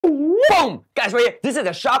Boom! Guys, right here, this is the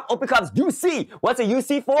SHOKZ OpenComm UC. What's a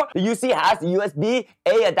UC for? The UC has the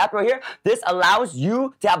USB-A adapter right here. This allows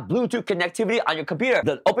you to have Bluetooth connectivity on your computer.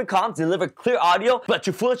 The OpenComm deliver clear audio, but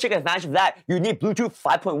to fully take advantage of that, you need Bluetooth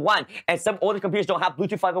 5.1. And some older computers don't have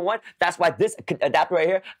Bluetooth 5.1. That's why this adapter right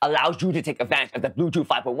here allows you to take advantage of the Bluetooth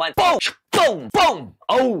 5.1. Boom! Boom! Boom!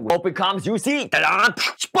 Oh, OpenComm UC. Ta-da!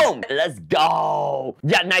 Boom! Let's go.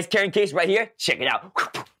 Yeah, nice carrying case right here. Check it out.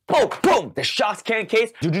 Boom, boom, the SHOKZ carrying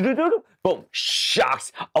case. Boom,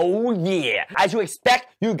 SHOKZ. Oh yeah. As you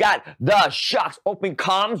expect, you got the SHOKZ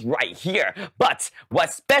OpenComm right here. But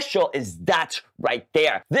what's special is that right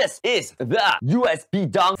there. This is the USB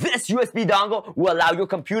dongle. This USB dongle will allow your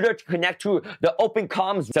computer to connect to the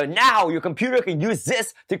OpenComm. So now your computer can use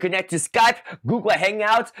this to connect to Skype, Google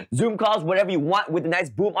Hangouts, Zoom calls, whatever you want with a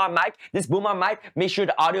nice boom arm mic. This boom arm mic, make sure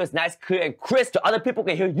the audio is nice, clear, and crisp so other people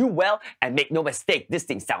can hear you well and make no mistake. This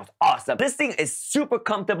thing sounds awesome. This thing is super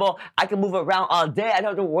comfortable. I can move around all day. I don't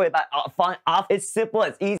have to worry about falling off. It's simple,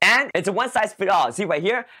 it's easy, and it's a one size fit all. See right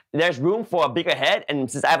here, there's room for a bigger head, and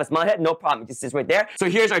since I have a small head, no problem. It just sits right there. So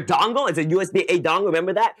here's our dongle. It's a USB-A dongle.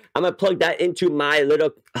 Remember that? I'm gonna plug that into my little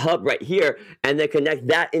hub right here, and then connect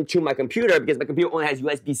that into my computer because my computer only has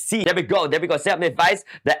USB-C. There we go. There we go. Set up my device.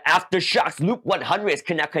 The SHOKZ Loop100 is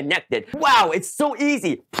connected. Wow, it's so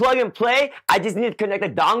easy. Plug and play. I just need to connect the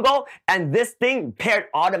dongle, and this thing paired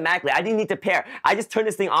automatically. I didn't need to pair. I just turned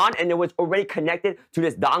this thing on, and it was already connected to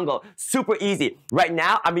this dongle. Super easy. Right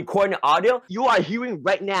now, I'm recording the audio. You are hearing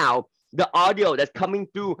right now the audio that's coming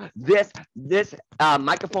through this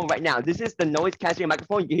microphone right now. This is the noise canceling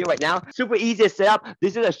microphone you can hear right now. Super easy to set up.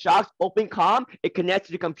 This is a SHOKZ OpenComm. It connects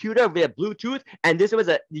to the computer via Bluetooth, and this was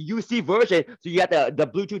the UC version. So you got the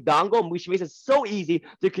Bluetooth dongle, which makes it so easy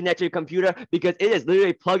to connect to your computer because it is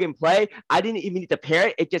literally plug and play. I didn't even need to pair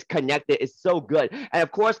it. It just connected. It's so good. And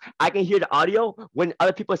of course, I can hear the audio when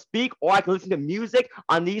other people speak, or I can listen to music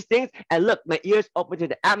on these things. And look, my ears open to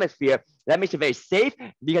the atmosphere. That makes it very safe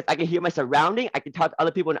because I can hear my surrounding. I can talk to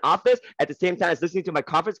other people in the office at the same time as listening to my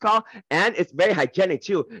conference call, and it's very hygienic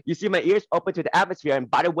too. You see my ears open to the atmosphere, and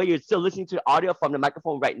by the way, you're still listening to the audio from the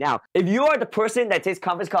microphone right now. If you are the person that takes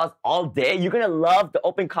conference calls all day, you're gonna love the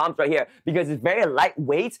OpenComm right here because it's very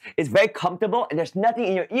lightweight, it's very comfortable, and there's nothing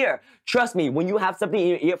in your ear. Trust me, when you have something in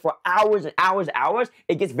your ear for hours and hours and hours,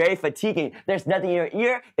 it gets very fatiguing. There's nothing in your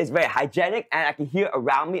ear, it's very hygienic, and I can hear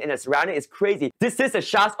around me and the surrounding is crazy. This is the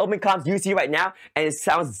SHOKZ OpenComm UC right now, and it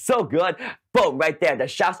sounds so good. Boom, right there, the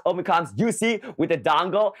SHOKZ OpenComm UC with the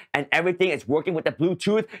dongle, and everything is working with the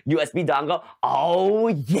Bluetooth USB dongle. Oh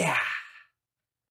yeah!